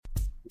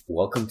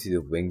Welcome to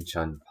the Wing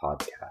Chun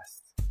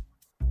podcast,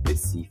 the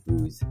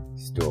Sifu's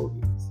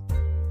Stories,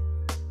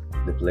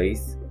 the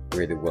place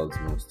where the world's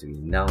most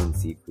renowned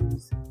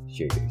Sifus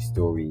share their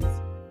stories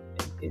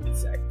and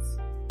insights.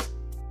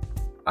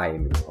 I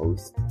am your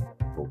host,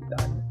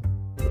 Bogdan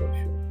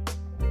Rosho.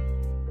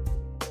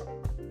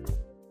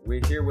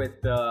 We're here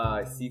with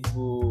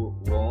Sifu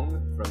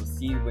Wong from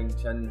Seed Wing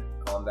Chun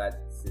Combat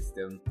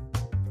System,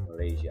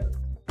 Malaysia.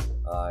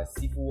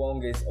 Sifu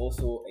Wong is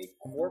also a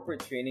corporate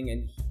trainer,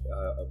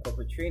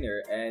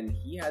 and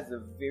he has a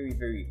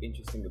very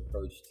interesting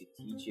approach to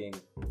teaching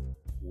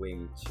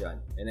Wing Chun.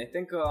 And I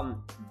think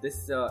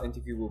this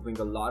interview will bring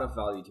a lot of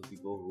value to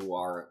people who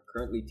are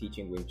currently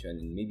teaching Wing Chun,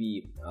 and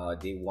maybe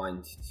they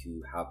want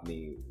to have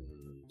to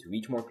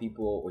reach more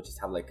people, or just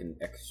have like an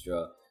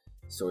extra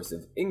source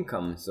of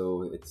income,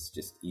 so it's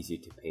just easier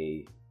to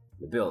pay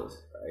the bills,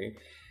 right?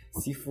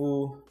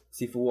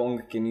 Sifu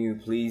Wong, can you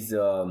please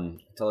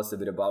tell us a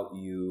bit about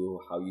you,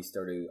 how you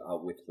started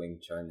out with Wing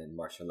Chun and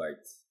martial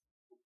arts?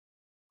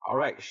 All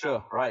right,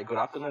 sure. All right, good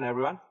afternoon,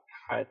 everyone.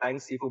 All right,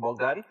 thanks, Sifu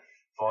Bogdan,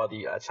 for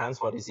the chance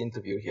for this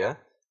interview here.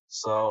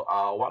 So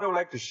what I would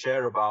like to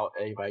share about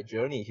my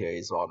journey here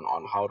is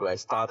on how do I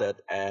started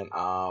and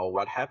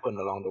what happened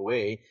along the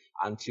way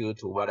until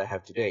to what I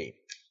have today.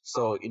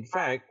 So in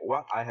fact,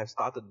 what I have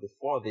started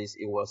before this,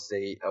 it was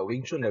a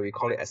Wing Chun that we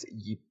call it as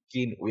Yip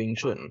Kin Wing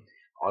Chun,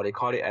 or they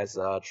call it as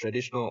a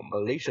traditional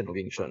Malaysian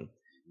Wing Chun,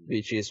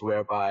 which is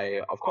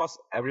whereby, of course,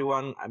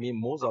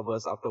 most of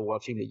us after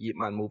watching the Yip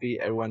Man movie,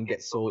 everyone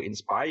gets so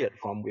inspired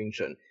from Wing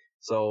Chun.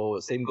 So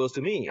same goes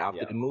to me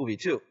after the movie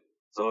too.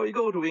 So you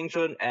go to Wing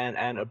Chun,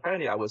 and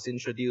apparently I was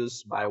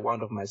introduced by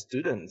one of my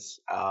students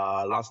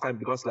last time,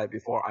 because like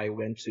before I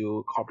went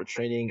to corporate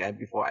training and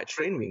before I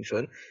trained Wing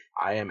Chun,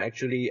 I am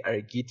actually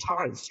a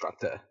guitar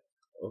instructor.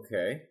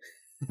 Okay.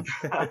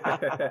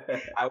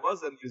 I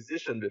was a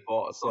musician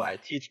before, so I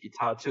teach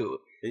guitar too.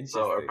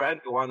 So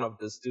apparently one of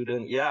the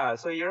students,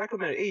 so he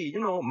recommended, hey,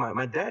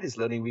 my dad is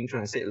learning Wing Chun.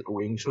 I said,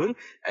 Wing Chun,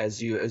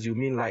 as you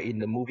mean like in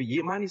the movie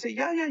Yip Man? He said,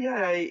 yeah,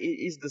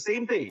 it's the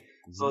same thing.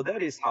 Mm-hmm. So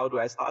that is how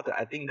I started.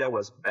 I think that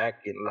was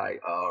back in like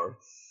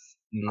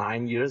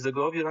 9 years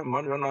ago, if I'm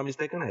not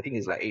mistaken. I think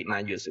it's like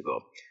 8-9 years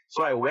ago.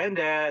 So I went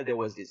there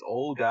was this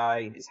old guy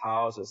in his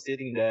house, was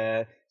sitting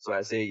there. So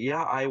I say,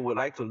 I would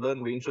like to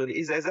learn Wing Chun. It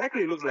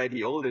exactly looks like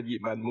the older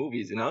Yip Man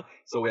movies,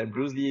 So when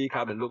Bruce Lee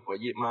come and look for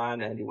Yip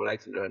Man, and he would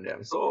like to learn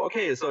them. So,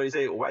 okay, so he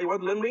say, why you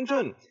want to learn Wing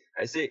Chun?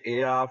 I say,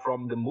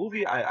 from the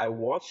movie, I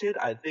watch it.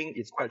 I think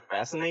it's quite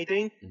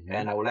fascinating,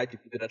 and I would like to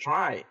give it a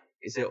try.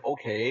 He said,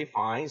 okay,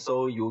 fine.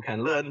 So you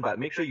can learn, but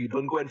make sure you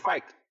don't go and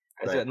fight.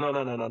 I said, no,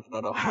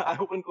 I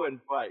wouldn't go and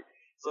fight.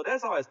 So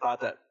that's how I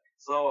started.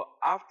 So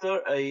after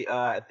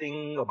I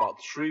think about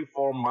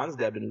 3-4 months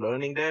that I've been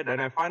learning there, then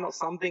I find out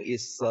something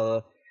is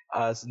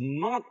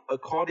not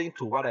according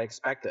to what I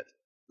expected.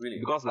 Really?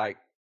 Because that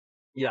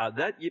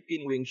Yip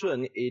Kin Wing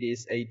Chun, it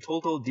is a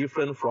total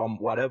different from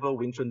whatever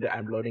Wing Chun that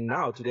I'm learning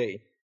now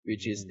today,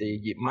 which is the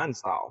Yip Man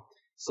style.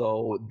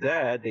 So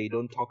there they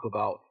don't talk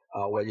about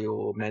where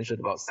you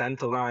mentioned about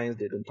center lines,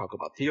 they don't talk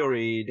about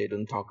theory, they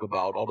don't talk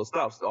about all the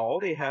stuff. So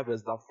all they have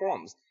is the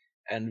forms,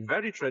 and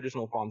very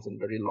traditional forms and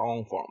very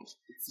long forms.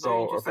 It's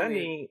so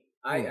apparently,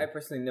 I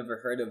personally never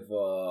heard of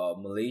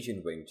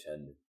Malaysian Wing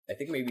Chun. I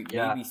think maybe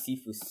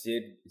Sifu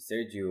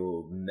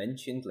Sergio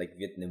mentioned like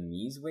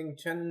Vietnamese Wing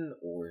Chun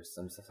or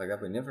some stuff like that,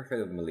 but I never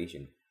heard of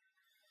Malaysian.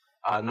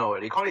 No,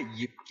 they call it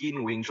Yip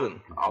Kin Wing Chun.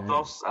 Of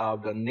course,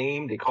 the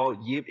name they call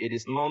Yip, it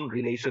is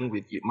non-relation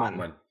with Yip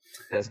Man.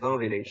 There's no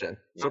relation.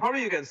 Yeah. So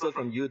probably you can search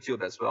from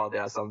YouTube as well.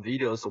 There are some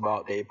videos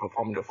about they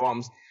perform the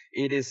forms.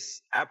 It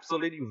is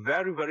absolutely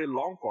very, very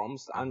long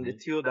forms. And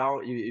until now,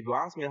 if you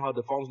ask me how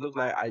the forms look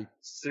like, I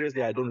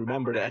don't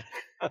remember that.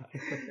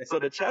 So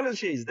the challenge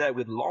here is that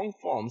with long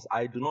forms,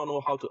 I do not know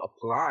how to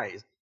apply.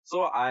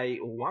 So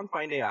one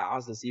fine day I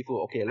asked the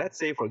Sifu, okay, let's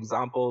say, for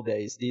example, there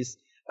is this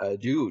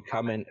dude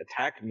come and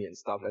attack me and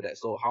stuff like that.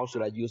 So how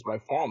should I use my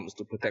forms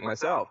to protect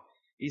myself?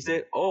 He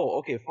said,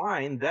 okay,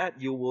 fine, that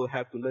you will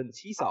have to learn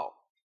Qi Sao.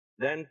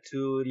 Then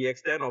to the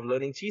extent of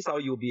learning Qi Sao,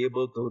 you'll be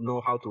able to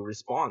know how to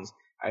respond.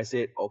 I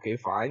said, okay,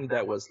 fine.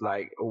 That was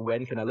like,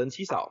 when can I learn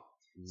Qi Sao?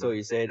 So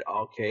he said,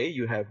 okay,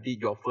 you have did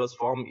your first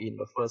form in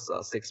the first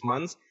 6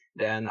 months.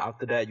 Then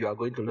after that, you are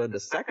going to learn the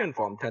second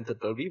form,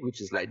 tentatively,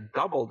 which is like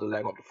double the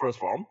length of the first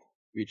form,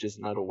 which is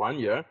another 1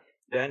 year.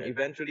 Then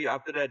eventually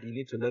after that, you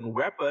need to learn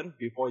weapon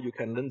before you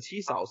can learn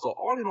Qi Sao. So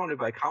all in all,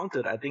 if I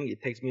counted, I think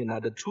it takes me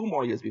another 2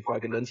 more years before I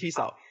can learn Qi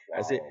Sao. Wow.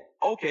 I said,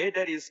 okay,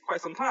 that is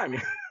quite some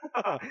time.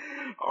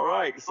 All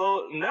right.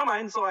 So never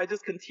mind. So I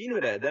just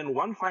continued that. Then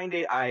one fine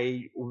day,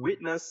 I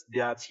witnessed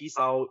their Qi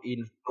Sao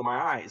from my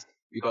eyes,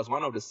 because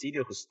one of the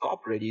seniors who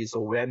stopped already,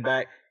 so went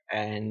back,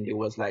 and it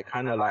was like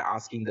kind of like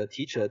asking the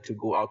teacher to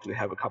go out to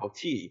have a cup of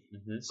tea.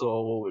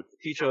 So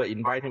teacher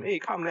invited him, hey,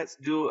 come, let's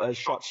do a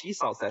short Qi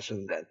Sao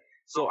session then.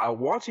 So I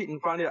watched it in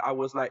front of it. I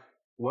was like,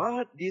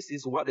 what? This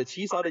is what the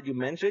Qi Sao that you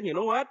mentioned? You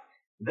know what?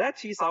 That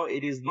Qi Sao,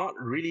 it is not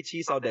really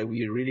Qi Sao that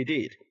we really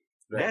did.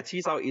 Right. That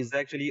Qi Sao is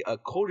actually a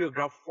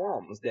choreographed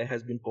forms that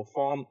has been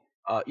performed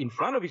in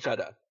front of each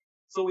other.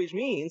 So which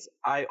means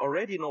I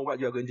already know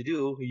what you're going to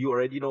do. You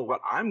already know what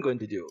I'm going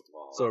to do.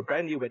 Wow. So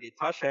apparently when they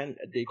touch hand,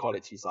 they call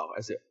it qisao. I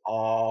said,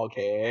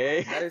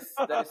 okay. That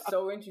is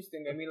so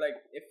interesting. I mean, like,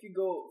 if you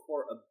go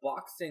for a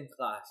boxing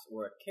class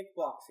or a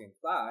kickboxing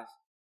class,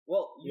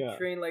 well, you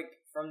train, like,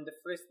 from the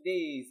first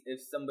days if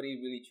somebody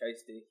really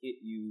tries to hit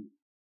you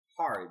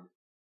hard,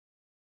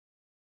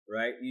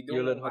 right? You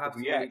don't have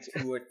to wait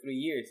 2 or 3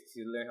 years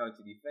to learn how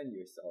to defend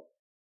yourself.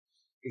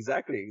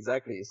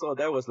 Exactly. So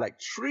that was like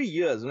 3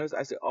 years. And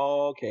I said,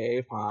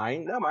 okay,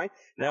 fine, never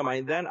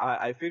mind. Then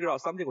I figured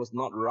out something was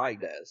not right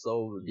there.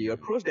 So the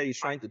approach that he's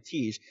trying to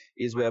teach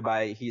is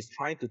whereby he's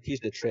trying to teach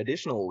the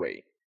traditional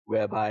way,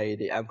 whereby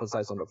they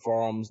emphasize on the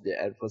forms, they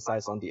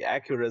emphasize on the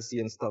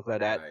accuracy and stuff like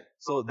that. Right.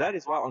 So that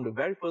is why on the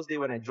very first day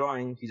when I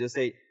joined, he just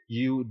said,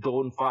 you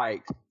don't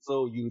fight.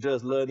 So you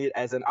just learn it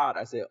as an art.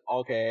 I said,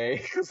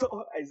 okay.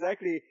 So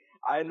exactly,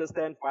 I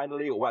understand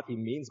finally what he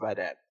means by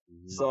that.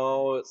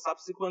 So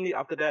subsequently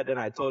after that, then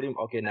I told him,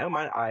 okay, never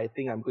mind. I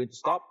think I'm going to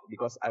stop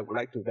because I would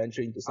like to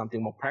venture into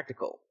something more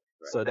practical.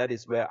 Right. So that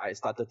is where I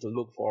started to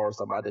look for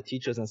some other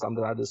teachers and some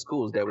other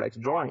schools that would like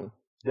to join.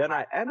 Then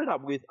I ended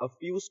up with a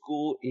few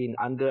schools in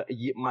under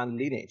Yip Man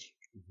lineage.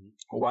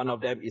 One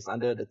of them is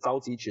under the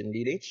Zhao Ziqun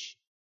lineage.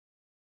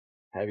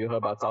 Have you heard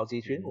about Zhao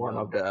Ziqun? No, one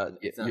of the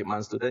Yip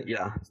Man students?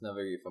 Yeah. It's not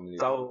very familiar.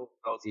 Zhao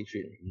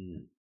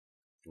Ziqun.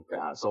 Okay.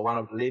 So one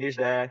of the lineage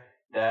there.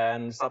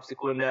 Then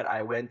subsequent that,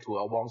 I went to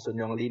a Wong Sun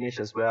Yong lineage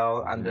as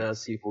well under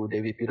Sifu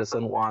David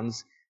Peterson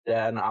once.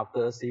 Then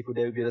after Sifu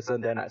David Peterson,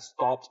 then I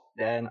stopped.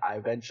 Then I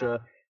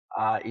ventured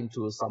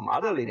into some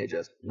other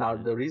lineages. Now,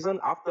 the reason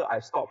after I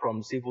stopped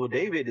from Sifu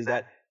David is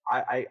that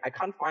I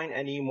can't find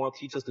any more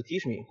teachers to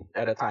teach me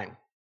at the time.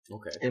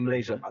 Okay. In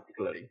Malaysia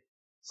particularly.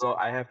 So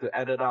I have to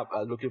ended up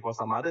looking for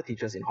some other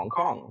teachers in Hong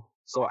Kong.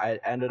 So I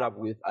ended up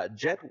with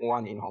Jet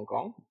One in Hong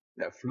Kong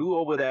that flew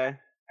over there.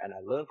 And I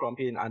learned from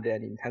him under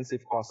an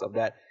intensive course of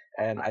that.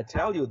 And I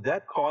tell you,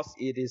 that course,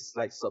 it is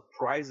like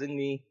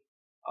surprisingly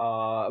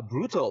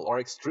brutal or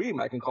extreme,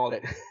 I can call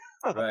it.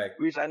 Right.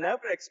 Which I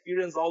never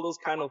experienced all those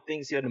kind of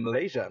things here in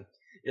Malaysia.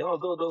 You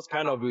know, those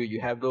kind of, you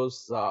have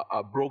those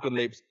broken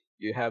lips,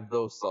 you have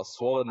those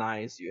swollen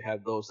eyes, you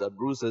have those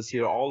bruises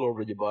here all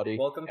over your body.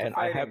 Welcome to and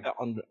fighting. I have that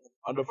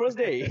on the first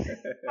day.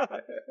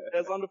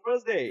 That's on the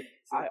first day.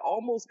 I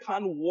almost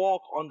can't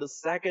walk on the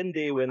second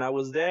day when I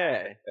was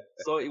there.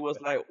 So it was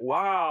like,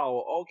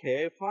 wow,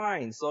 okay,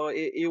 fine. So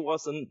it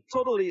was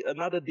totally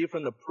another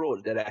different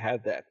approach that I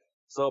had there.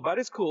 So, but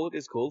it's cool.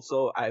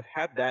 So I've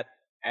had that,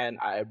 and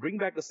I bring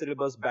back the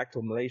syllabus back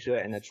to Malaysia,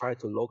 and I try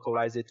to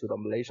localize it to the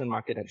Malaysian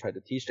market and try to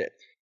teach it.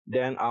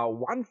 Then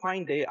one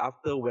fine day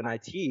after when I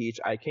teach,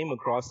 I came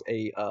across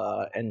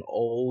an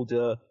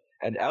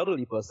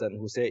elderly person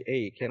who said,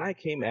 hey, can I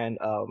come and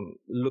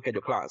look at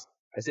your class?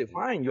 I said,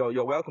 fine,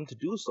 you're welcome to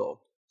do so.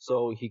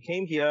 So he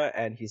came here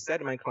and he sat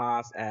in my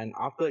class, and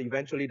after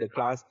eventually the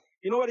class,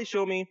 you know what he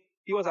showed me?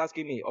 He was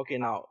asking me, okay,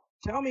 now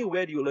tell me,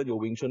 where do you learn your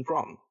Wing Chun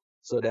from?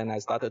 So then I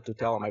started to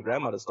tell my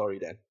grandmother's story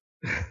then.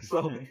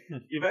 So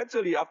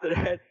eventually after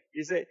that,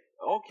 he said,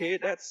 okay,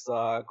 that's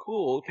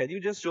cool. Can you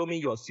just show me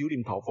your Xiu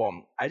Lim Tao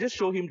form? I just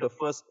showed him the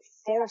first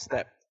 4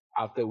 steps.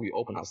 After we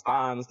open our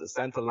stance, the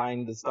center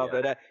line, the stuff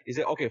like that, he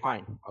said, okay,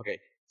 fine. Okay.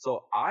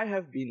 So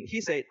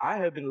he said, I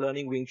have been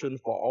learning Wing Chun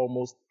for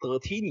almost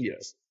 13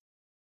 years.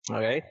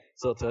 Okay.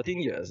 So 13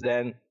 years.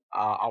 Then,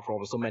 out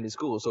from so many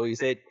schools. So he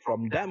said,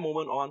 from that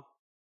moment on,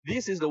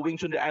 this is the Wing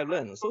Chun that I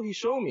learned. So he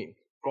showed me.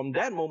 From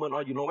that moment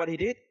on, you know what he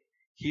did?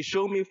 He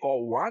showed me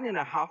for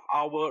 1.5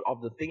 hours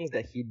of the things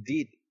that he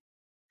did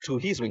to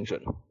his Wing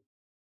Chun.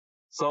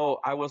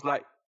 So I was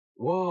like,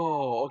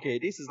 whoa, okay,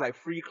 this is like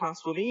free class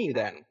for me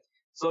then.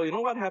 So you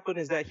know what happened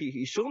is that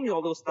he showed me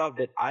all those stuff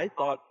that I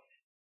thought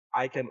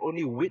I can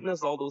only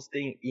witness all those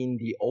things in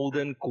the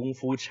olden Kung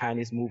Fu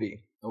Chinese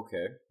movie.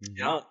 Okay.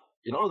 You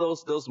know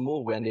those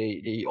moves when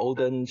the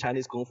olden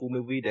Chinese Kung Fu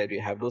movie that they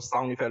have those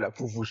sound effects like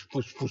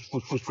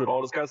push,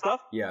 all those kind of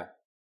stuff? Yeah.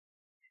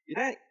 You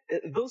know,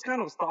 those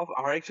kind of stuff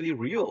are actually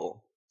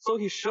real. So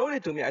he showed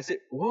it to me. I said,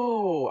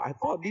 whoa, I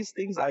thought these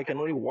things I can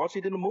only watch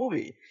it in the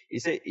movie. He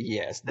said,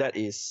 yes, that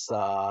is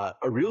a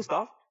real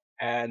stuff.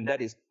 And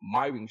that is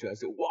my Wing Chun. I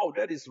said, wow,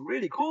 that is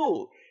really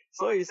cool.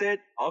 So he said,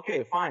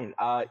 okay, fine.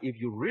 If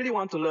you really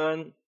want to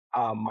learn,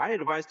 my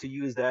advice to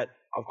you is that,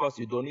 of course,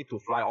 you don't need to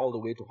fly all the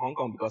way to Hong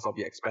Kong because of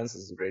your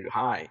expenses very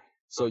high.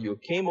 So you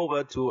came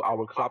over to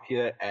our club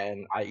here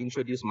and I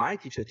introduced my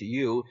teacher to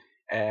you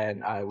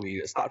and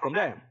we start from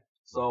there.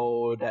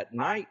 So that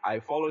night I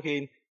followed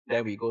him.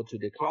 Then we go to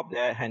the club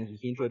there and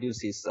he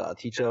introduced his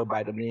teacher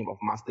by the name of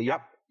Master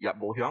Yap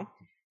Bo Hyung.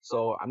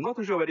 So I'm not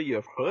too sure whether you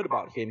have heard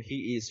about him.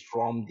 He is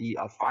from the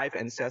Five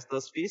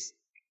Ancestors Feast,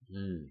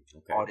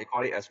 okay. Or they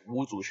call it as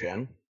Wu Zu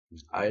Quan.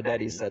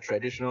 That is a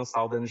traditional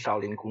Southern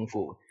Shaolin Kung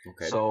Fu.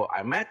 Okay. So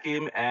I met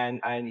him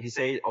and he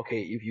said,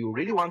 okay, if you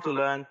really want to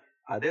learn,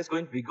 that's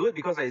going to be good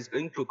because it's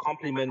going to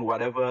complement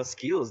whatever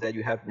skills that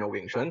you have in your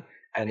Wing Chun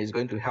and it's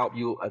going to help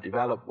you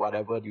develop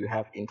whatever you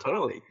have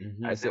internally.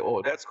 I said,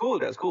 oh, that's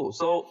cool.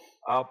 So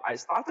I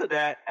started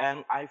that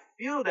and I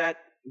feel that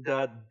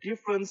the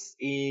difference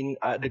in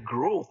the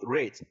growth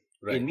rate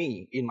in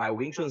me, in my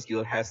Wing Chun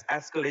skill has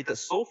escalated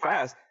so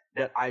fast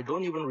that I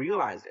don't even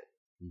realize it.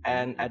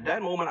 And at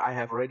that moment, I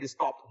have already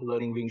stopped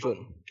learning Wing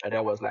Chun. And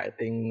that was like, I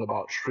think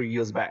about 3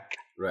 years back.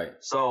 Right.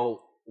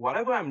 So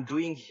whatever I'm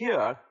doing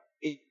here,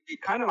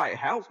 it kind of like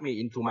helps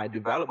me into my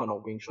development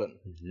of Wing Chun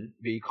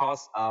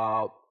because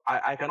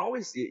I can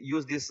always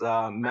use this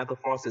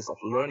metaphorosis of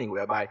learning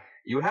whereby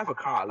you have a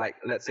car, like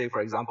let's say,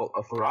 for example,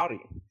 a Ferrari,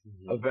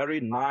 a very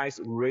nice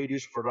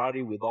reddish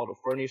Ferrari with all the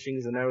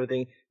furnishings and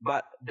everything.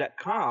 But that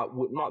car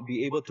would not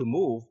be able to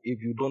move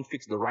if you don't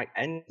fix the right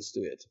engines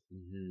to it.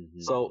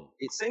 So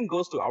it same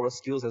goes to our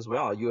skills as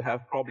well. You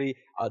have probably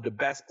the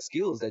best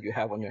skills that you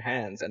have on your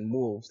hands and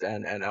moves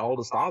and all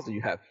the styles that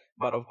you have.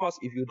 But of course,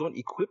 if you don't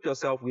equip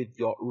yourself with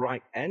your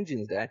right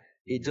engines there,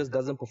 it just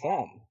doesn't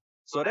perform.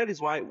 So that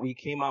is why we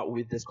came out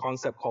with this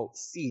concept called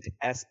SEED,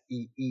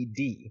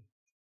 S-E-E-D.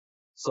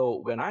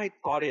 So when I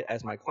taught it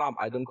as my club,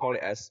 I don't call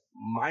it as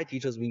my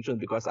teacher's Wing Chun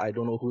because I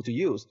don't know who to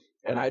use.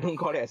 And I don't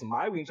call it as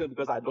my Wing Chun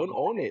because I don't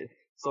own it.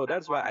 So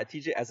that's why I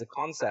teach it as a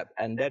concept.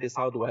 And that is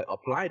how do I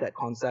apply that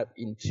concept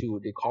into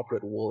the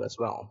corporate world as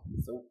well.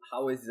 So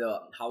how is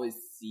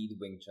SEED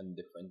Wing Chun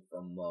different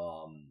from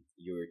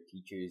your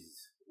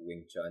teacher's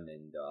Wing Chun,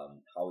 and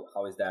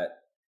how is that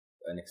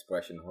an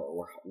expression,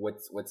 or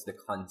what's the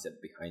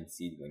concept behind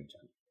SEED Wing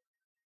Chun?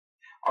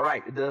 All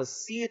right, the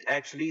SEED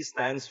actually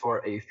stands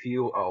for a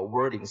few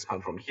wordings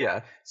come from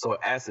here. So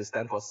S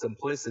stands for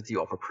simplicity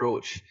of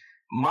approach,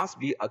 must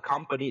be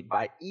accompanied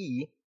by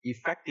E,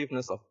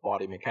 effectiveness of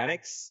body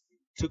mechanics,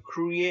 to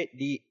create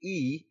the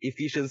E,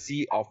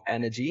 efficiency of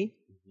energy,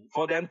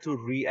 for them to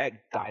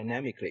react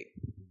dynamically.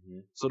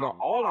 So now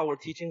all our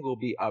teaching will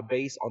be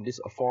based on these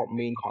four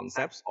main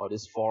concepts, or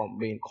these four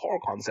main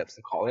core concepts,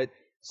 they call it.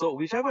 So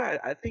whichever,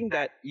 I think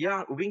that,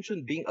 yeah, Wing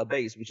Chun being a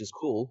base, which is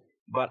cool,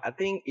 but I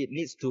think it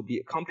needs to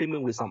be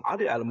complemented with some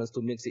other elements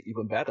to make it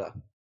even better.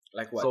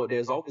 Like what? So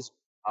there's always,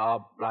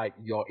 like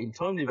your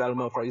internal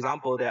development. For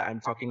example, there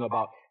I'm talking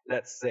about,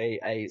 let's say,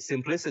 a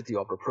simplicity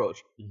of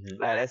approach.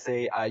 Like, let's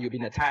say you've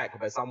been attacked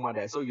by someone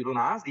there, so you don't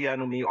ask the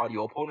enemy or the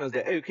opponents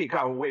there, hey, okay,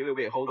 come on, wait,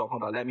 hold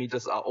on, let me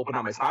just open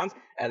up my stance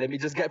and let me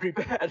just get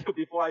prepared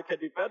before I can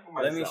defend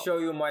myself. Let me show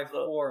you my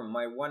form,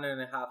 my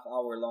 1.5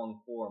 hour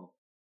long form.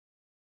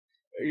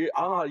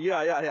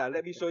 Yeah.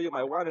 Let me show you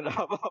my 1.5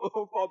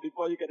 hour form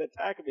before you can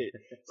attack me.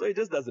 So it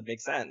just doesn't make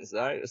sense,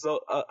 right? So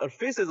a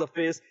fist is a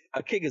fist,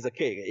 a kick is a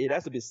kick. It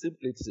has to be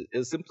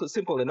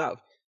simple enough.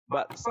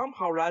 But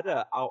somehow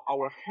rather,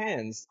 our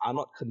hands are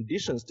not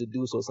conditions to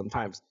do so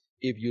sometimes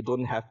if you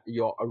don't have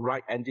your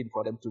right engine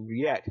for them to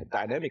react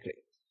dynamically.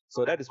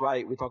 So that is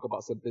why we talk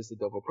about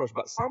simplicity of approach.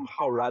 But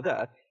somehow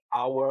rather,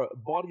 our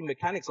body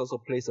mechanics also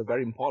plays a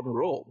very important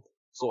role.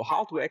 So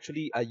how to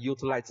actually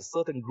utilize a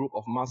certain group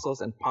of muscles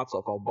and parts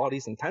of our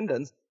bodies and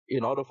tendons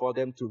in order for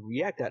them to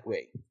react that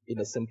way, in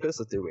a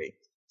simplicity way.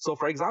 So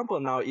for example,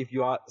 now if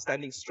you are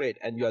standing straight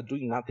and you are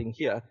doing nothing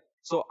here,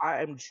 so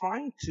I am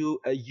trying to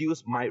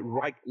use my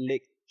right leg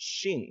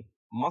shin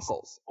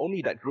muscles,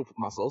 only that group of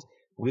muscles,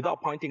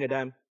 without pointing at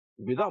them,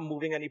 without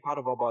moving any part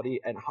of our body,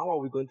 and how are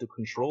we going to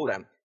control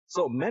them?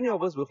 So many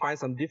of us will find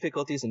some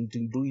difficulties in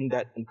doing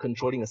that and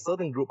controlling a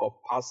certain group of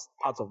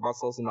parts of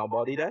muscles in our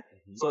body there.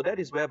 So that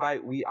is whereby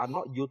we are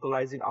not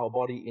utilizing our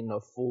body in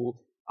a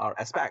full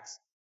aspects.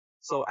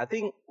 So I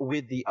think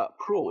with the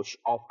approach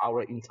of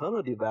our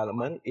internal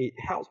development, it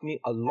helps me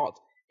a lot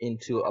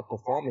into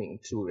performing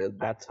to a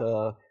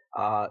better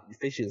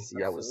efficiency.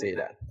 Absolutely. I would say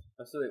that.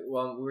 Absolutely.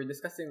 Well, we were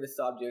discussing this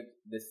subject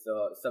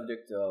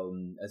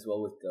as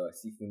well with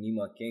Sifu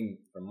Nima King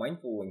from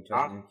Mindful Wing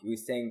Chun. And he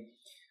was saying,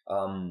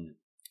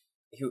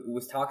 he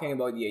was talking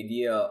about the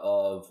idea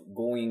of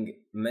going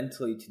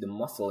mentally to the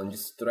muscle and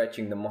just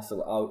stretching the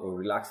muscle out or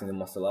relaxing the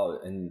muscle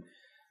out. And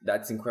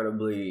that's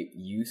incredibly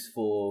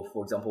useful.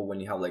 For example, when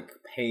you have like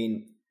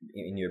pain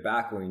in your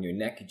back or in your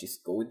neck, you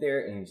just go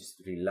there and you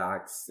just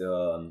relax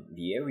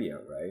the area,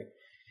 right?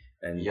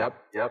 And Yep.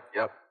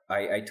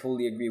 I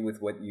totally agree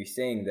with what you're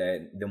saying,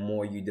 that the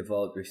more you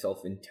develop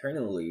yourself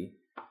internally,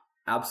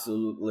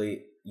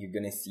 absolutely, you're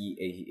going to see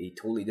a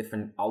totally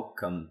different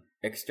outcome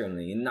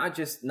externally, and not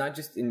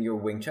just in your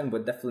Wing Chun,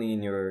 but definitely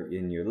in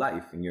your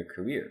life, in your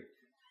career.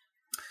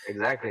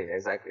 Exactly.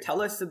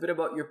 Tell us a bit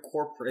about your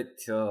corporate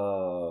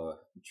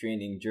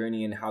training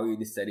journey and how you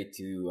decided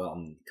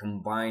to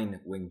combine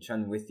Wing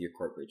Chun with your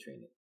corporate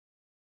training.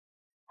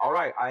 All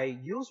right, I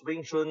use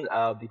Wing Chun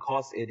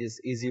because it is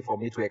easy for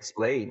me to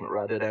explain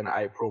rather than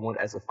I promote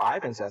as a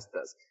Five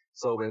Ancestors.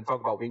 So when I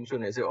talk about Wing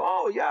Chun, I say,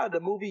 oh yeah, the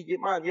movie Ip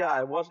Man, yeah,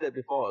 I watched that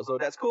before. So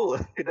that's cool.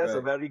 That's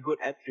a very good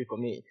entry for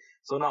me.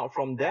 So now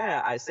from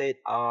there, I said,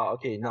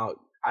 okay, now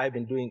I've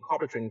been doing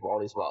corporate training for all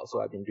this while.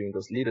 So I've been doing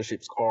those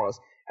leadership course.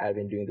 I've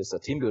been doing this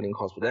team building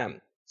course for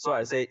them. So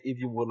I say, if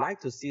you would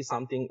like to see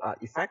something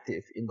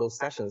effective in those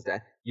sessions,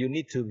 then you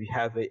need to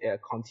have a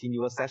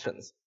continuous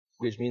sessions,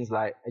 which means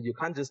like you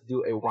can't just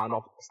do a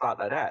one-off start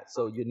like that.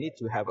 So you need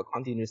to have a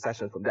continuous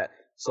session from that.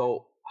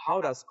 So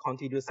how does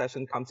continuous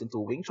session comes into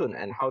Wing Chun,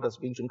 and how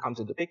does Wing Chun comes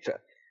into picture?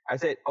 I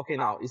said, okay,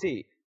 now you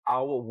see,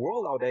 our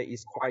world out there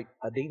is quite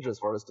dangerous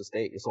for us to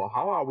stay. So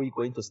how are we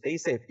going to stay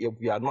safe if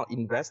we are not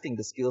investing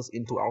the skills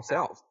into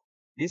ourselves?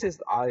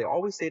 I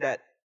always say that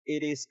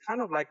it is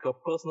kind of like a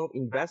personal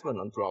investment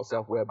onto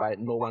ourselves, whereby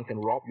no one can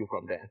rob you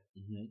from that.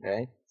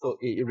 Okay? So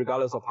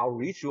regardless of how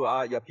rich you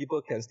are,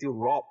 people can still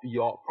rob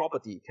your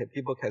property.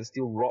 People can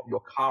still rob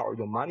your car or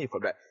your money for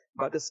that.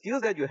 But the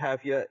skills that you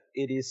have here,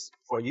 it is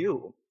for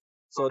you.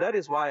 So that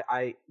is why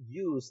I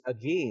use,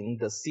 again,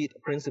 the seed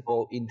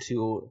principle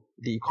into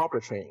the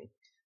corporate training.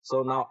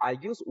 So now I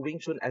use Wing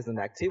Chun as an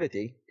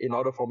activity in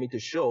order for me to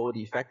show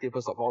the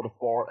effectiveness of all the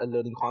 4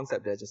 learning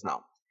concepts there just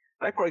now.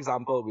 Like, for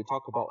example, we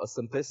talked about a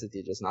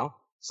simplicity just now.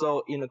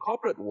 So in a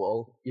corporate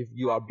world, if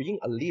you are being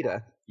a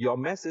leader, your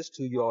message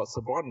to your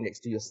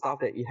subordinates, to your staff,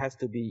 that it has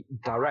to be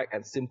direct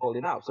and simple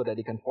enough so that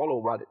they can follow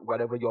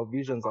whatever your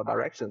visions or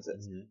directions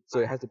is. So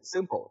it has to be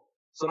simple.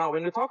 So now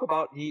when we talk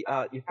about the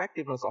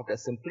effectiveness of that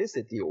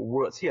simplicity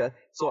words here,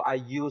 so I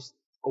use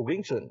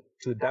Wing Chun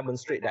to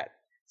demonstrate that.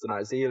 So now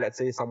let's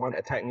say someone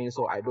attacked me,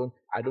 so I don't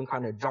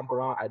kind of jump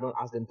around, I don't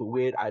ask them to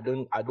wait, I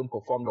don't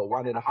perform the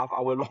 1.5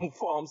 hour long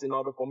forms in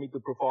order for me to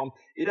perform.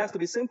 It has to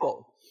be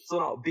simple. So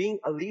now being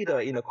a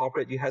leader in a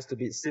corporate, it has to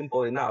be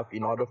simple enough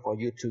in order for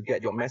you to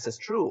get your message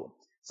through.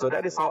 So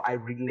that is how I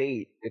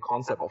relate the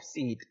concept of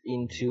seed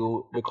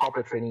into the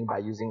corporate training by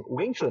using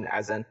Wing Chun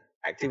as an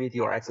activity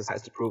or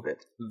exercise to prove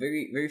it.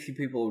 Very, very few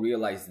people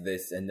realize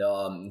this, and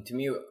to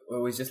me, it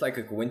was just like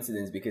a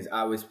coincidence because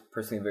I was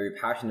personally very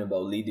passionate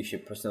about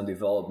leadership, personal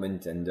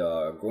development, and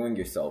growing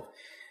yourself,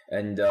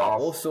 and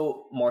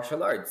also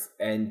martial arts.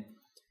 And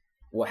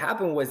what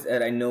happened was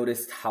that I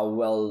noticed how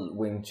well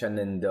Wing Chun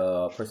and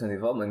personal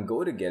development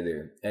go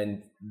together.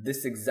 And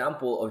this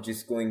example of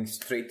just going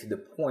straight to the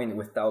point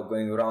without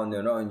going around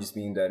and around, just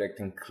being direct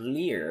and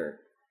clear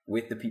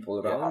with the people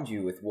around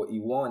you, with what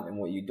you want and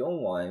what you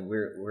don't want.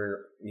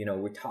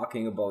 We're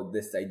talking about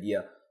this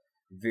idea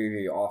very,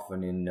 very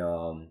often in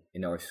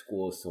our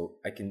schools. So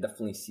I can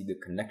definitely see the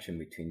connection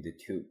between the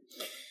two.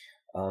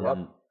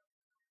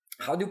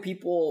 How do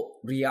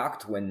people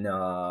react when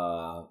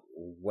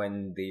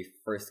they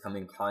first come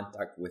in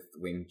contact with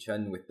Wing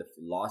Chun, with the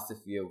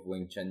philosophy of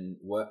Wing Chun?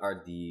 What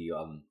are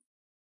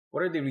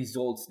the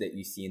results that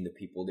you see in the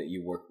people that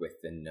you work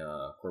with in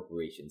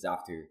corporations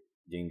after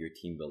doing your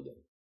team building?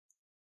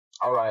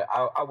 All right,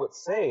 I would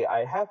say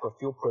I have a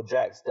few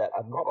projects that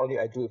not only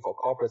I do it for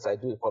corporates, I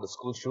do it for the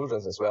school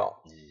children as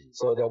well.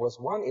 So there was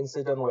one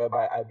incident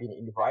whereby I've been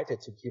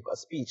invited to give a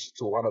speech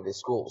to one of the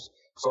schools.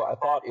 So I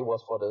thought it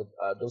was for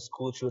those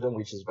school children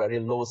which is very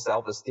low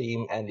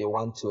self-esteem and they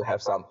want to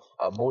have some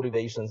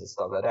motivations and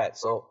stuff like that.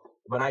 So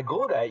when I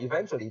go there,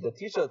 eventually the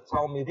teacher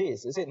told me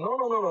this. He said,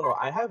 no.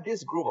 I have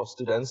this group of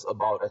students,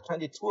 about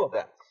 22 of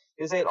them.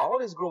 He said all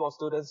this group of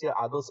students here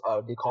are those,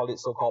 they call it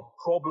so-called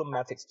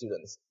problematic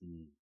students.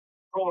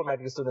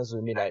 Problematic students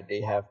would mean that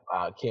they have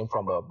came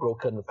from a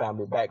broken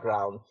family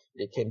background.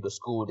 They came to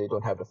school, they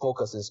don't have the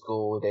focus in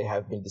school. They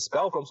have been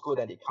expelled from school,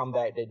 then they come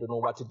back, they don't know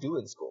what to do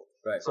in school.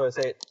 Right. So I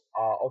said,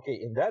 okay,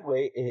 in that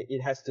way,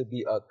 it has to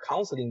be a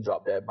counseling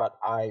job there. But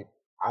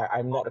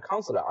I'm not a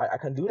counselor. I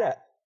can do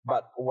that.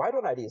 But why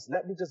don't I do this?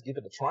 Let me just give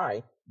it a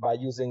try by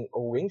using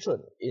Wing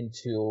Chun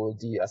into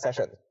the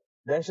session.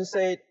 Then she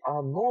said,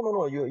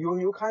 no,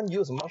 you can't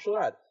use martial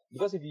art.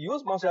 Because if you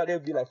use martial art, they'll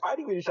be like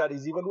fighting with each other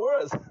is even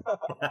worse.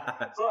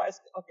 So I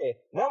said, okay,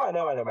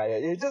 never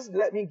mind. You just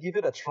let me give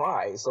it a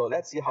try. So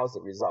let's see how's the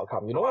result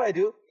come. You know what I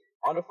do?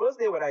 On the first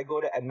day when I go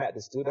there and met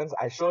the students,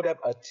 I showed them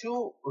a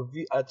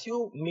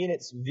 2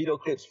 minutes video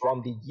clips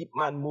from the Yip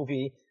Man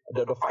movie,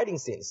 the fighting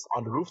scenes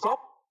on the rooftop,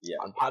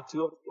 on part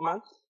 2 of Yip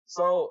Man.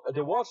 So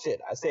they watched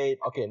it. I said,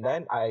 okay, and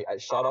then I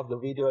shut off the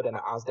video, then I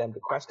asked them the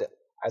question.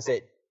 I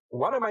said,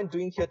 what am I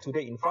doing here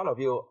today in front of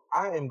you?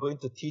 I am going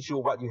to teach you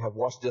what you have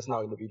watched just now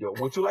in the video.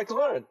 Would you like to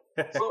learn?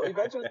 So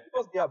eventually,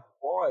 because they are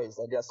boys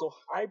and they are so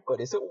hyper,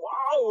 they said,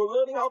 wow,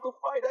 learning how to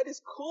fight, that is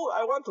cool.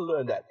 I want to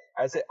learn that.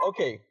 I said,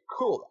 okay,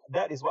 cool.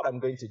 That is what I'm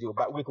going to do,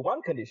 but with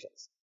one condition.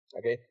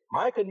 Okay.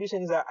 My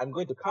condition is that I'm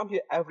going to come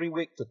here every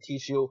week to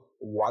teach you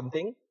one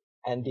thing.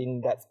 And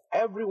in that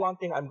every one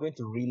thing, I'm going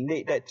to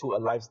relate that to a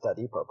life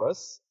study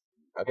purpose.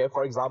 Okay.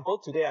 For example,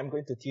 today I'm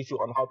going to teach you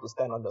on how to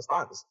stand on the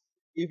stance.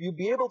 If you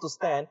be able to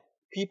stand,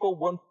 people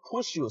won't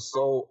push you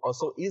so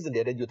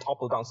easily that you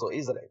topple down so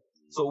easily.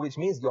 So which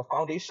means your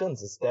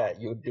foundations is there.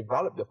 You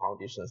develop your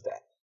foundations there.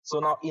 So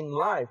now in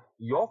life,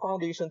 your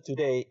foundation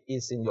today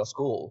is in your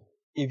school.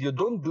 If you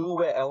don't do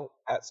well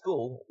at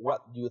school,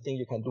 what do you think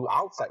you can do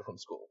outside from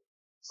school?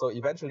 So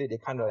eventually they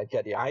kind of like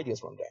get the ideas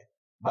from there.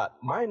 But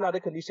my another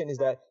condition is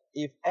that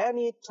if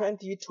any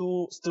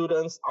 22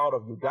 students out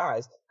of you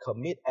guys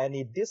commit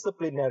any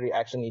disciplinary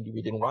action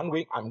within 1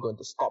 week, I'm going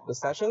to stop the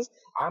sessions.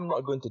 I'm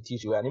not going to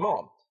teach you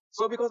anymore.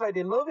 So because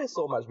they love it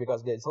so much,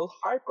 because they're so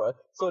hyper,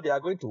 so they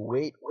are going to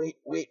wait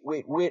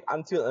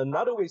until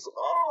another week. So,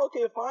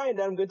 okay, fine.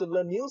 Then I'm going to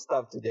learn new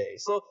stuff today.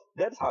 So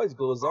that's how it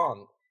goes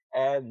on.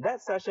 And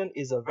that session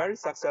is a very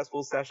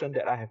successful session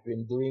that I have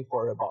been doing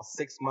for about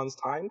 6 months'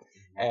 time.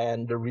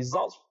 And the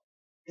results,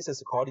 this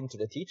is according to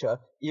the teacher,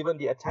 even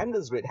the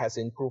attendance rate has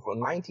improved from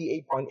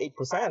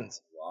 98.8%.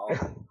 Wow.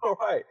 All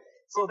right.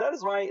 So that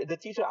is why the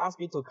teacher asked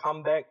me to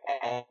come back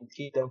and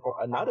teach them for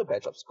another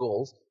batch of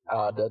schools,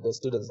 the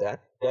students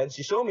there. Then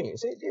she showed me,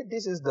 say,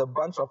 this is the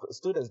bunch of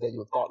students that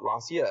you taught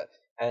last year.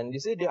 And you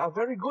say, they are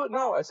very good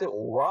now. I said,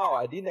 wow,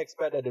 I didn't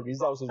expect that the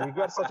results would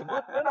get such a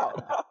good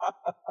turnout.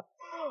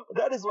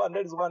 That is one,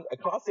 a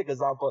classic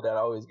example that I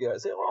always give. I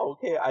say, oh,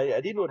 okay,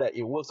 I didn't know that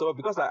it works so well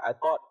because I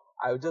thought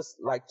I would just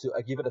like to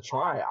give it a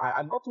try.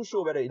 I'm not too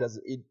sure whether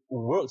it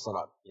works or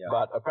not,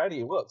 but apparently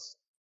it works.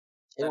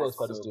 It works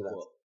for the students.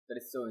 Cool. That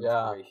is so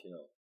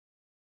inspirational.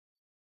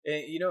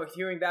 And,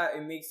 hearing that,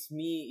 it makes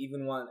me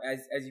even want,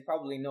 as you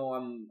probably know,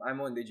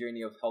 I'm on the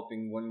journey of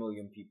helping 1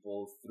 million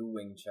people through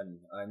Wing Chun.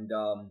 And,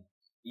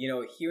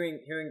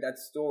 hearing that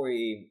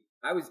story,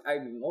 I'm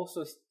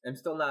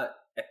still not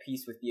at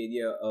peace with the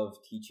idea of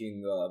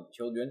teaching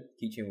children,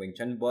 teaching Wing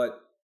Chun, but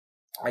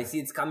I see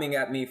it's coming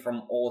at me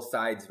from all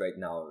sides right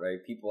now,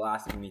 right? People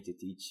asking me to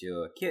teach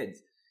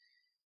kids.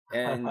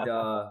 And,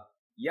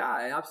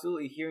 and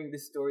absolutely hearing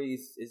this story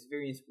is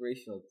very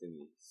inspirational to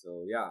me.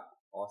 So yeah,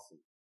 awesome.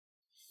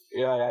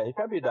 Yeah, it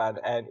can be done,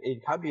 and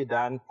it can be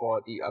done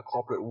for the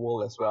corporate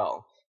world as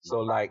well.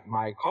 So like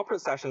my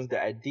corporate sessions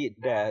that I did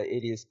there,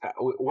 it is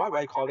what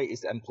I call it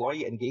is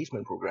employee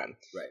engagement program.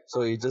 Right.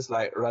 So it's just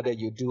like rather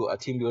you do a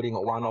team building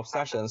or one-off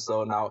session.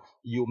 So now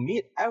you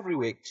meet every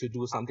week to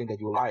do something that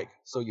you like.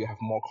 So you have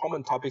more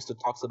common topics to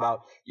talk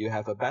about. You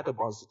have a better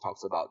bonds to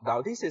talk about.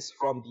 Now this is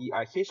from the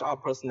HR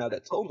personnel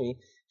that told me.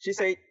 She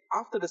said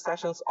after the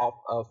sessions of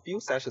a few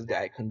sessions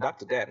that I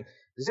conducted then,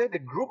 they said the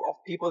group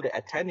of people that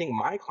attending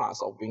my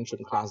class or Wing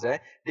Chun class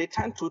there, they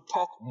tend to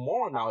talk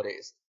more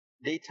nowadays.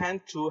 They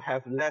tend to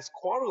have less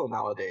quarrel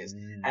nowadays,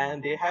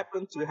 and they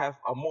happen to have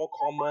a more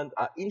common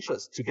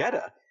interest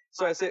together.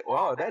 So I said,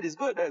 wow, that is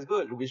good,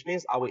 which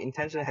means our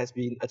intention has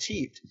been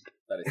achieved.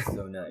 That is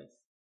so nice.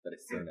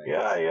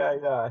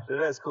 Yeah.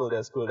 That's cool.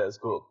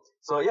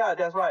 So yeah,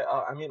 that's why,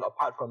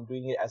 apart from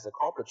doing it as a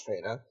corporate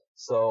trainer,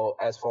 so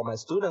as for my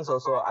students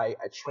also, I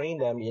train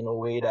them in a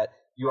way that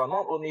you are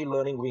not only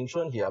learning Wing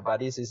Chun here, but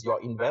this is your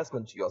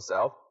investment to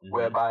yourself,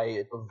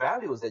 whereby the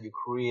values that you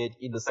create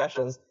in the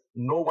sessions,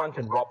 no one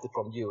can rob it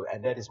from you.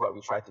 And that is what we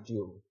try to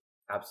do.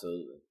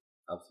 Absolutely.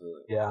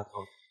 Yeah.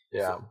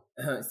 So,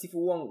 Sifu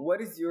Wong,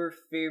 what is your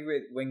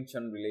favorite Wing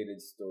Chun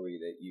related story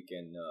that you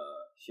can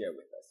share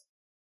with us?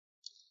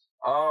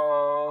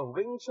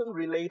 Wing Chun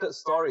related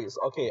stories.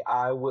 Okay,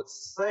 I would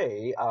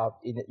say,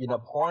 in a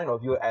point of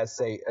view as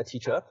a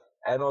teacher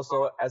and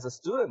also as a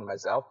student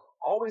myself,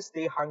 always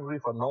stay hungry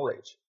for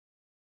knowledge.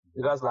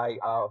 Because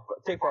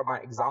take for my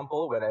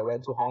example, when I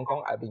went to Hong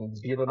Kong, I've been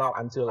beaten up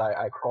until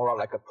I crawl out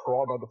like a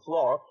prawn on the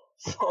floor.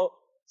 So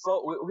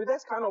with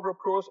this kind of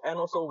approach, and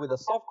also with a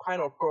soft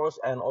kind of approach,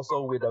 and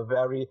also with a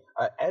very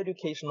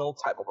educational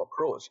type of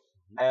approach,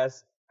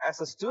 as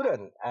a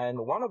student, and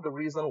one of the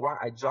reasons why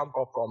I jump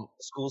off from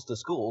schools to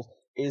schools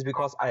is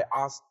because I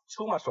asked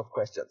too much of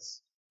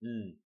questions.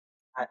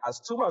 I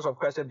asked too much of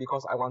questions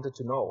because I wanted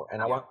to know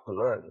and I want to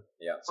learn.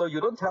 Yeah. So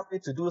you don't tell me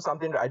to do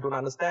something that I don't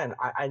understand.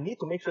 I need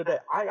to make sure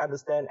that I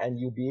understand and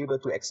you be able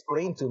to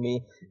explain to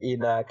me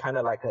in a kind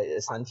of like a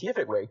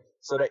scientific way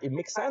so that it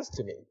makes sense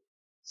to me.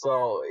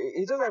 So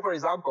it's just like, for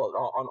example,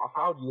 on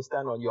how do you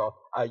stand on your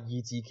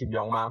Yi Ji Kim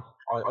Yong Ma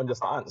on your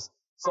stance.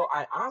 So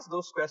I asked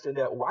those questions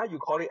that why you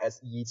call it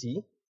as Yi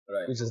Ji,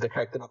 which is the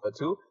character number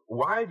 2.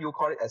 Why do you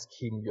call it as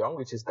Kim Yong,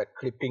 which is the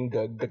clipping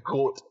the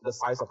goat the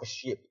size of a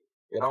sheep?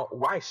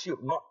 Why sheep,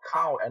 not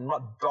cow, and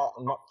not dog,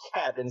 not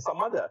cat, and some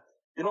other?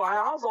 I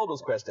asked all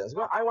those questions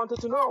because I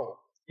wanted to know.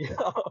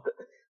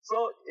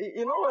 So,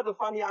 what the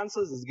funny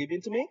answers is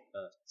given to me?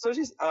 So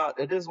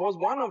this was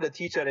one of the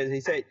teachers, and he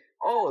said,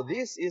 oh,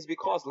 this is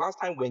because last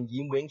time when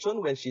Yin Wing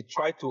Chun, when she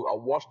tried to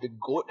wash the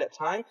goat that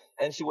time,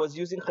 and she was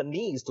using her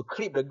knees to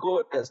clip the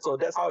goat, so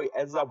that's how it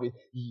ends up with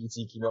Yi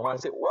Ji Kim Yong. I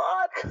said,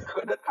 what?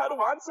 That kind of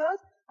answers?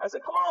 I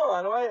said, come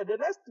on, right?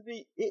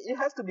 It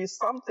has to be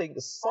something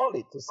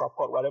solid to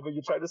support whatever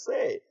you try to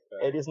say.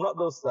 It is not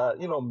those,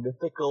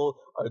 mythical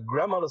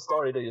grandmother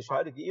story that you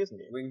try to give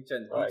me. Wing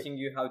Chun, teaching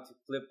you how to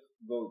clip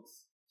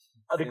goats.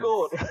 The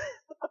goat. Awesome.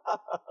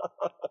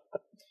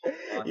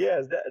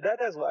 Yes,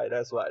 that's why.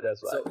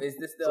 So is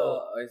this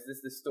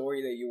the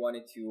story that you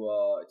wanted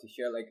to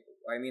share?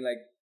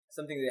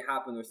 Something that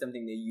happened or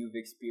something that you've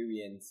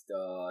experienced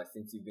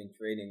since you've been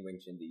training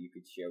Wing Chun that you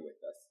could share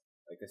with us?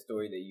 Like a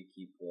story that you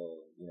keep,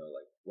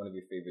 like one of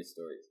your favorite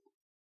stories.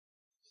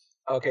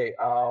 Okay,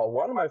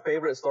 one of my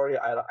favorite story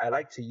I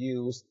like to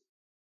use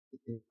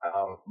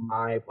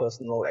my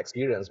personal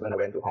experience when I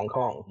went to Hong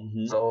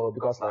Kong. So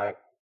because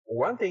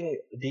one thing,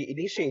 the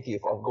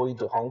initiative of going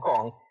to Hong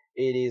Kong,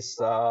 it is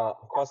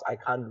of course I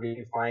can't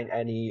really find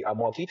any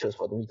more teachers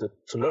for me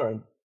to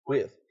learn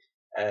with,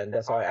 and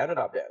that's how I ended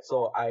up there.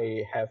 So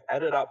I have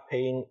ended up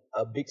paying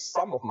a big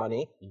sum of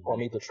money for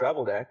me to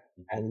travel there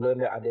and learn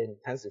there under an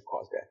intensive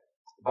course there.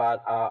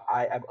 But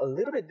I am a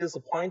little bit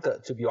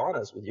disappointed, to be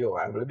honest with you.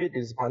 I'm a little bit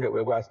disappointed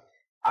because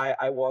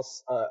I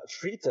was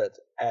treated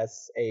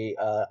as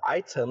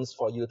items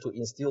for you to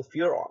instill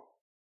fear on.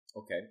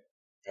 Okay.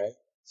 Right?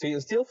 So you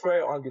instill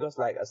fear on because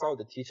some of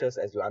the teachers,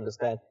 as you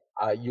understand,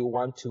 you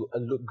want to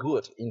look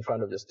good in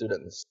front of the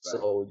students. Right.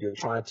 So you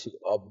try to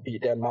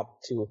beat them up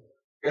to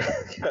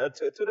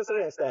to a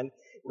certain extent,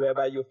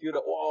 whereby you feel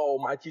that, oh,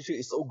 my teacher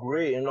is so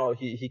great,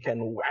 he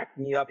can whack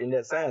me up in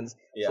that sense.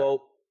 Yeah.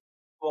 So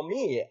for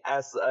me,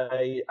 as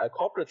a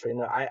corporate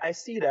trainer, I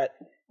see that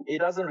it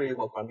doesn't really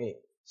work for me.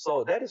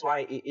 So that is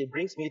why it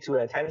brings me to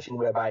attention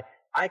whereby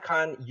I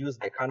can't use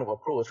that kind of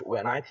approach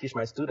when I teach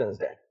my students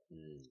there.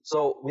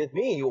 So with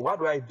me, what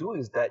do I do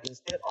is that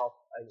instead of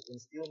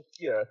instilling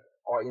fear,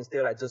 or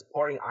instead of just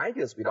pouring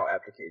ideas without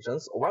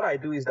applications, what I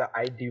do is that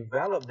I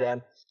develop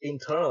them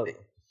internally.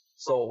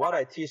 So what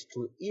I teach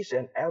to each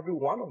and every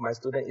one of my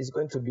students is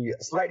going to be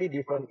slightly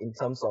different in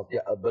terms of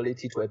their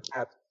ability to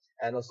adapt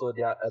and also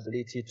their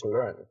ability to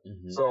learn.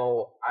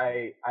 So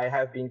I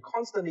have been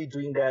constantly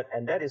doing that,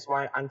 and that is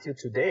why until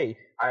today,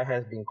 I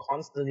have been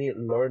constantly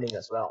learning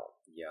as well.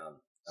 Yeah.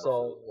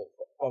 Absolutely.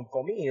 So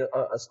for me,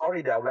 a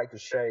story that I would like to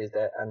share is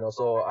that, and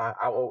also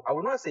I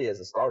will not say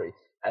it's a story,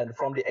 and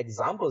from the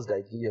examples that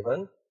I've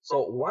given,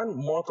 so one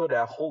motto that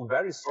I hold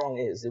very strong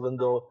is, even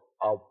though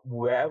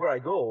wherever I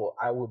go,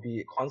 I will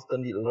be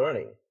constantly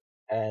learning.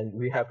 And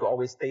we have to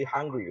always stay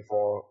hungry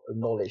for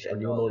knowledge and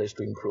new knowledge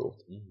to improve.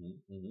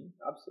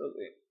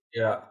 Absolutely.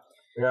 Yeah.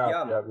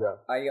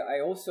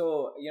 I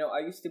also, I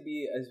used to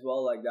be as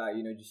well like that,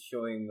 just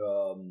showing,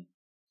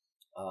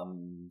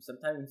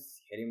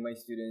 sometimes hitting my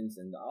students,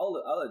 and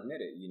I'll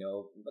admit it,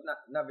 but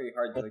not very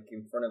hard, like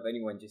in front of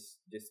anyone, just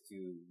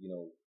to,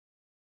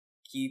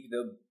 keep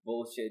the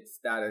bullshit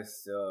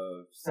status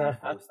of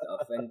simple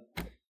stuff. And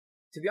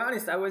to be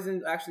honest, I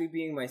wasn't actually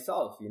being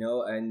myself,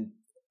 and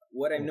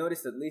what I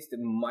noticed, at least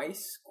in my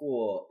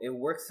school, it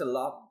works a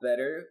lot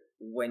better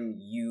when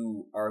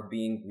you are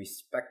being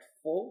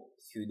respectful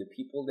to the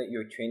people that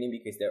you're training,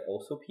 because they're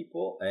also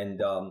people,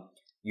 and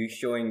you're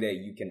showing that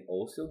you can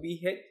also be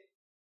hit,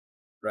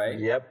 right?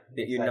 Yep.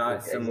 That you're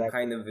not some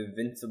kind of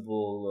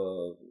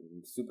invincible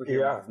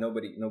superhero, because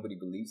nobody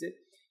believes it,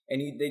 and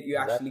that you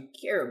actually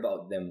care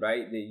about them,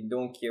 right? That you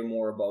don't care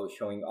more about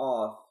showing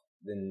off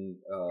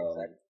than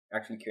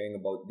actually caring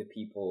about the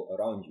people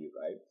around you,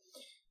 right?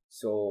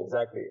 So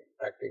exactly.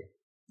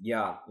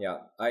 Yeah.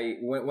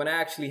 When I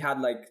actually had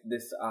like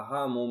this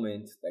aha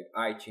moment, like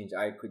I changed.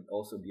 I could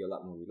also be a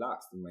lot more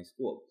relaxed in my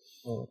school.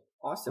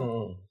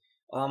 Awesome.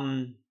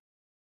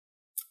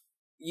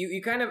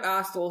 You kind of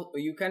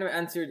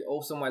answered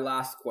also my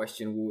last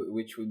question,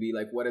 which would be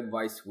like, what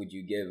advice would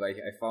you give? I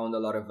found a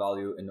lot of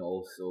value in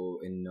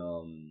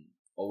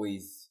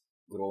always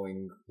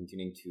growing,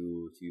 continuing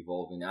to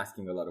evolve, and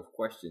asking a lot of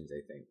questions,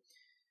 I think.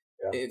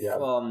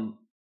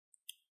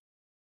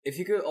 If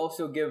you could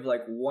also give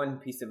like one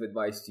piece of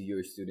advice to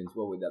your students,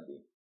 what would that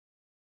be?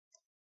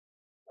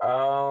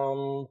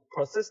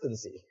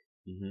 Persistency.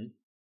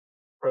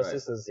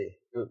 Persistency.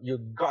 Right. You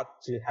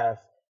got to have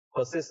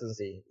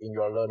persistency in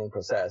your learning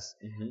process.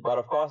 But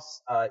of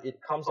course,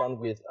 it comes on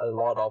with a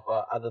lot of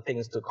other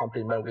things to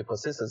complement with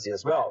persistency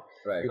as well.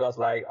 Right. Because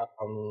like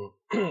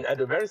at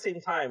the very same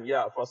time,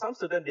 for some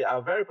students, they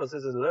are very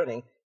persistent in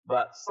learning,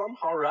 but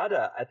somehow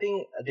rather, I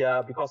think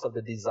because of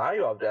the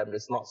desire of them,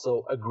 it's not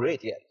so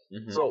great yet.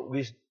 So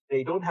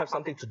they don't have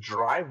something to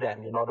drive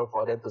them in order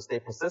for them to stay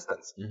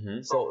persistent.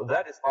 So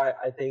that is why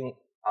I think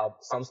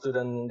some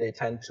students, they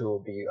tend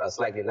to be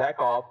slightly lack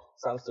of,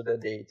 some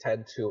students, they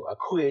tend to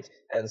quit,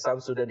 and some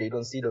students, they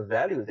don't see the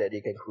value that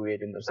they can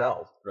create in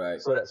themselves. Right.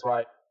 So that's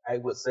why I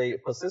would say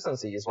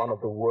persistency is one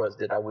of the words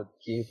that I would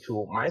give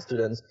to my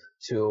students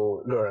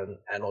to learn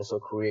and also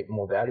create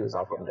more values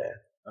out from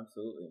there.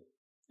 Absolutely.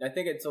 I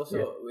think it's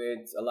also,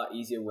 it's a lot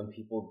easier when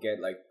people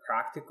get like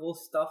practical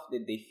stuff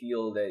that they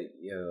feel that,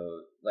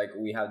 like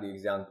we have the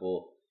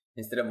example,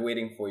 instead of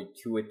waiting for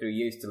 2 or 3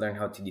 years to learn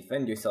how to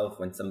defend yourself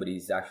when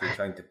somebody's actually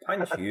trying to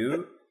punch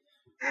you,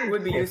 it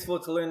would be useful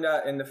to learn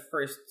that in the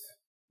first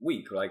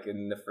week, like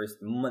in the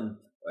first month.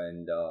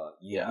 And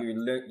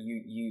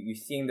you're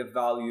seeing the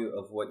value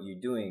of what you're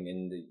doing,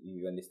 and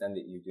you understand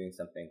that you're doing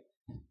something.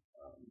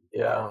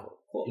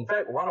 Cool. In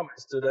fact, one of my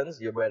students,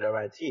 when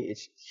I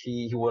teach,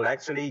 he will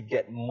actually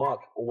get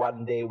mocked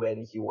one day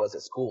when he was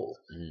at school.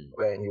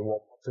 When he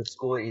walked to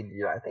school I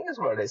think it's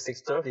around like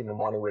 6:30 in the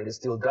morning when it's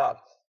still dark.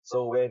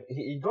 So when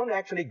he don't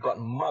actually got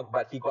mugged,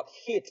 but he got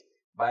hit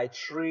by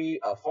 3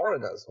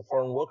 foreign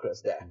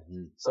workers there.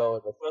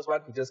 So the first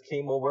one, he just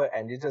came over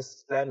and he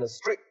just slammed a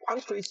straight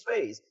punch to his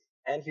face,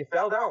 and he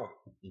fell down.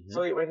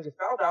 So when he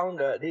fell down,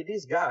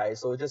 this guy,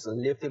 so just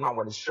lift him up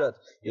on his shirt.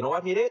 You know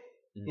what he did?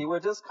 He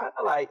was just kind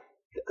of like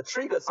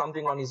triggered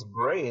something on his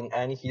brain,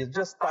 and he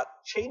just started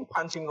chain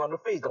punching on the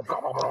face.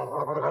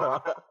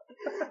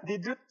 The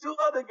 2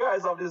 other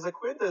guys of his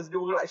acquaintance, they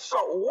were like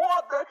shocked,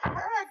 what the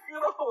heck,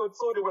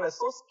 So they were like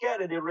so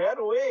scared and they ran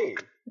away.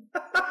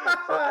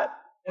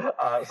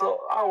 So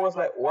I was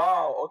like,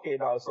 wow, okay,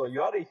 now, so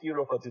you are the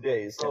hero for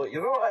today. So,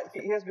 like,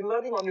 he has been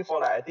learning only for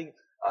like, I think,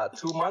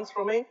 2 months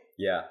from me.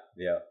 Yeah.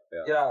 Yeah,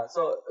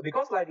 so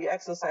because like the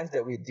exercise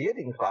that we did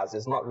in class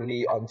is not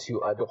really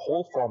onto the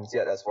whole forms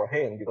yet as for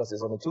him because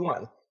it's only 2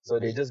 months. So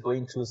they're just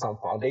going through some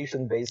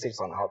foundation basics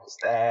on how to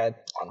stand,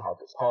 on how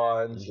to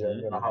punch,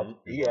 how to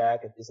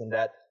react and this and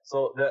that.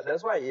 So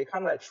that's why it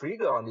kind of like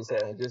trigger on this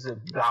end and just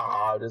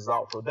blah, this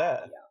out for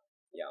that.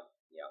 Yeah.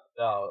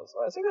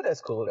 So I think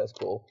that's cool. That's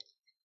cool.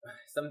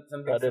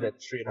 Rather than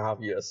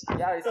 3.5 years.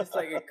 Yeah, it's just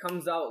like it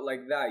comes out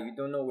like that. You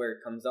don't know where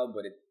it comes out,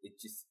 but it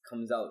just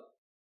comes out.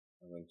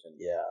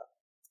 Yeah.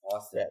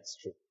 Awesome. That's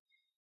true.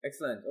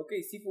 Excellent.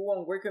 Okay, Sifu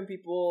Wong, where can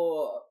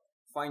people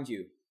find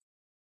you?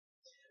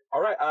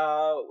 All right.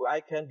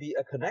 I can be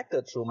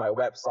connected through my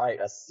website,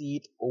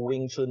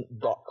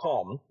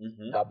 seedwingchun.com,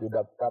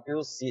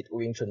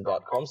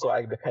 www.seedwingchun.com. So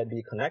I can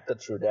be connected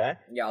through there.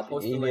 Yeah, I'll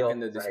post the link in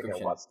the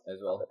description as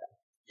well.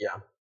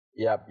 Yeah.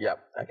 Yep.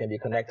 I can be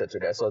connected to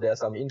that. So there's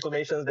some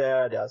information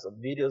there. There are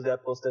some videos that are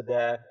posted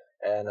there,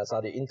 and some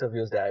of the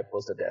interviews that I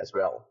posted there as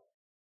well.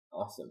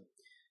 Awesome.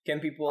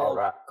 Can people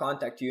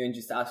contact you and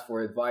just ask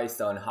for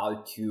advice on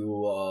how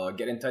to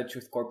get in touch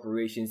with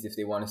corporations if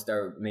they want to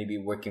start maybe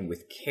working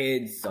with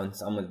kids, on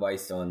some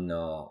advice on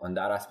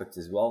that aspect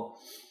as well?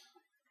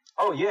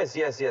 Oh, yes.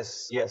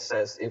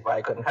 If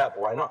I can help,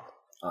 why not?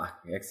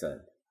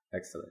 Excellent.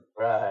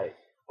 Right.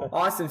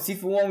 Awesome.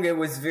 Sifu Wong, it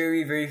was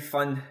very, very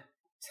fun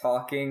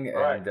talking.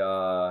 And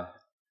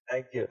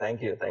Thank you.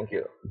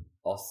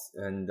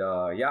 Awesome. And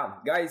yeah,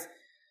 guys,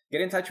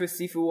 get in touch with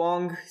Sifu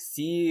Wong,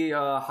 see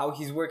how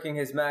he's working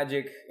his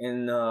magic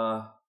in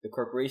the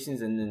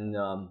corporations and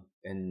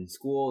in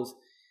schools.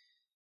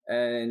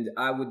 And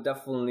I would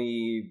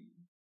definitely,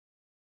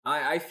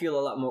 I feel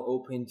a lot more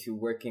open to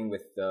working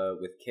with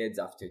kids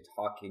after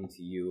talking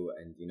to you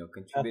and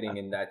contributing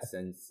in that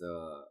sense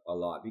a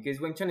lot, because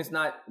Wing Chun is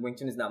not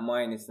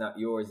mine, it's not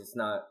yours, it's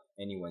not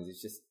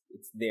anyone's.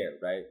 It's there,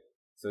 right?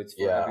 So it's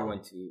for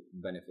everyone to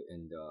benefit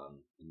and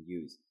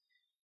use.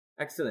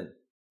 Excellent.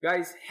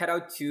 Guys, head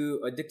out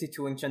to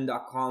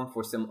addictedtowingchun.com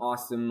for some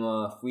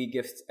awesome free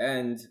gifts.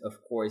 And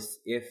of course,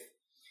 if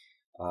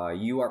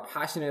you are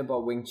passionate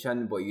about Wing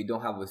Chun, but you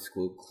don't have a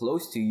school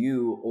close to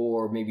you,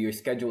 or maybe your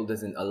schedule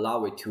doesn't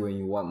allow it to, and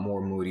you want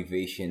more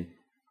motivation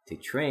to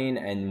train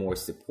and more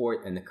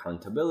support and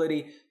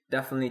accountability,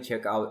 definitely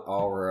check out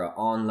our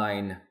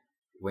online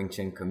Wing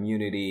Chun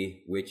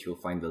community, which you'll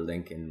find the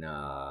link in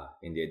the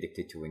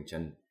Addicted to Wing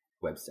Chun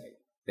website.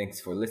 Thanks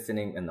for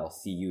listening, and I'll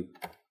see you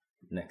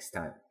next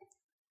time.